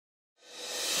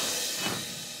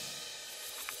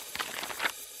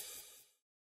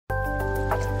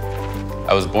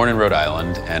I was born in Rhode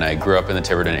Island, and I grew up in the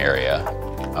Tiverton area.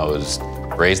 I was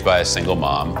raised by a single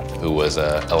mom who was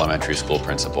an elementary school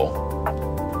principal.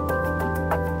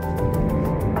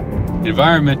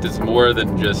 Environment is more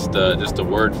than just a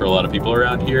word for a lot of people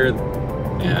around here,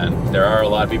 and there are a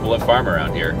lot of people that farm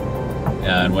around here.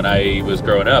 And when I was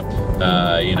growing up,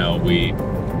 we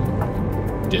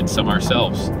did some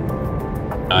ourselves.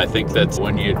 I think that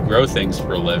when you grow things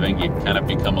for a living, you kind of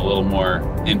become a little more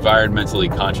environmentally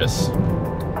conscious.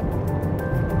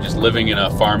 Just living in a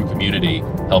farm community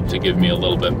helped to give me a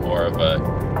little bit more of a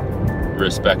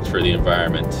respect for the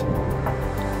environment.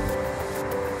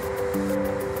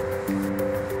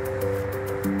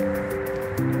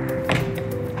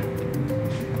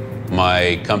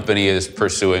 My company is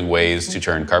pursuing ways to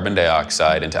turn carbon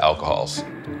dioxide into alcohols.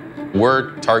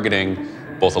 We're targeting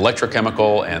both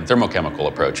electrochemical and thermochemical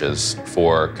approaches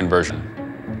for conversion.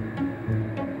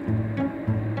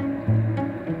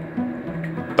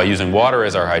 By using water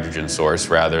as our hydrogen source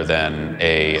rather than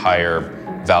a higher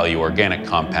value organic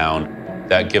compound,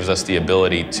 that gives us the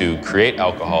ability to create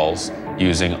alcohols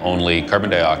using only carbon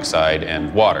dioxide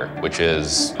and water, which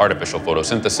is artificial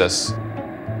photosynthesis.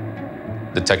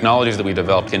 The technologies that we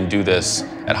develop can do this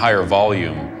at higher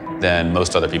volume than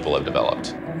most other people have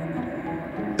developed.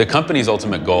 The company's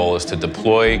ultimate goal is to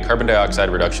deploy carbon dioxide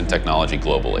reduction technology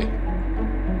globally.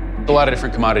 A lot of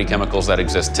different commodity chemicals that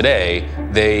exist today,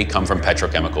 they come from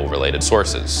petrochemical-related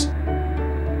sources.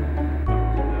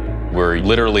 We're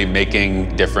literally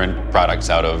making different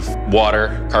products out of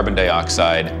water, carbon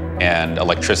dioxide, and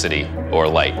electricity or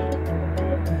light.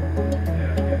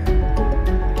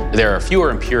 There are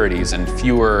fewer impurities and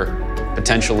fewer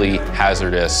potentially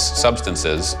hazardous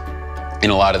substances in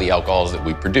a lot of the alcohols that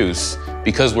we produce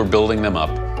because we're building them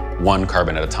up one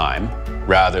carbon at a time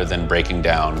rather than breaking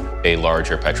down a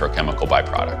larger petrochemical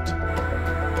byproduct.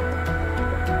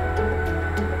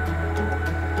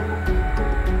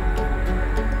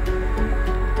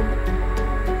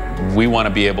 We want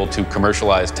to be able to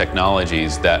commercialize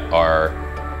technologies that are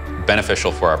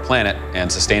beneficial for our planet and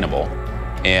sustainable.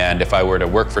 And if I were to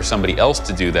work for somebody else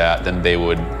to do that, then they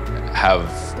would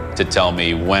have to tell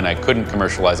me when I couldn't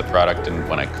commercialize a product and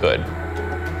when I could.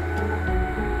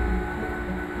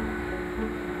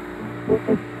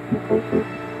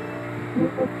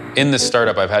 In this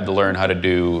startup, I've had to learn how to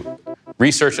do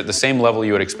research at the same level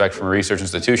you would expect from a research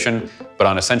institution, but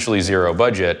on essentially zero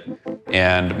budget.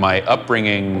 And my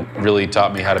upbringing really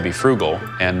taught me how to be frugal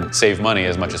and save money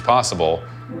as much as possible,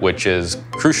 which is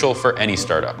crucial for any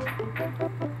startup.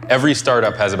 Every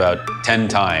startup has about 10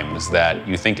 times that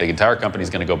you think the entire company is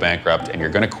going to go bankrupt and you're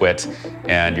going to quit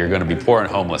and you're going to be poor and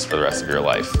homeless for the rest of your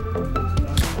life.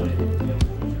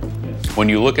 When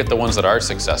you look at the ones that are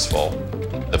successful,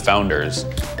 the founders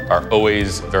are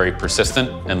always very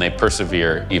persistent and they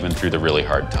persevere even through the really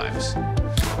hard times.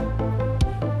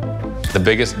 The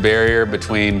biggest barrier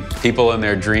between people and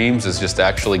their dreams is just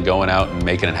actually going out and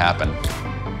making it happen.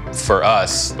 For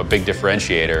us, a big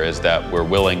differentiator is that we're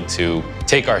willing to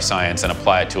take our science and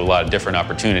apply it to a lot of different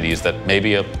opportunities that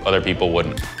maybe other people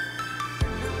wouldn't.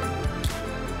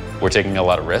 We're taking a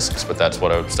lot of risks, but that's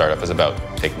what a startup is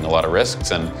about, taking a lot of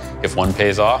risks, and if one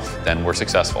pays off, then we're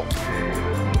successful.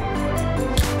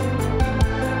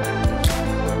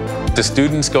 The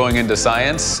students going into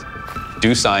science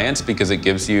do science because it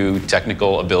gives you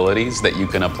technical abilities that you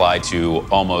can apply to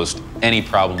almost any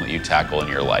problem that you tackle in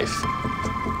your life.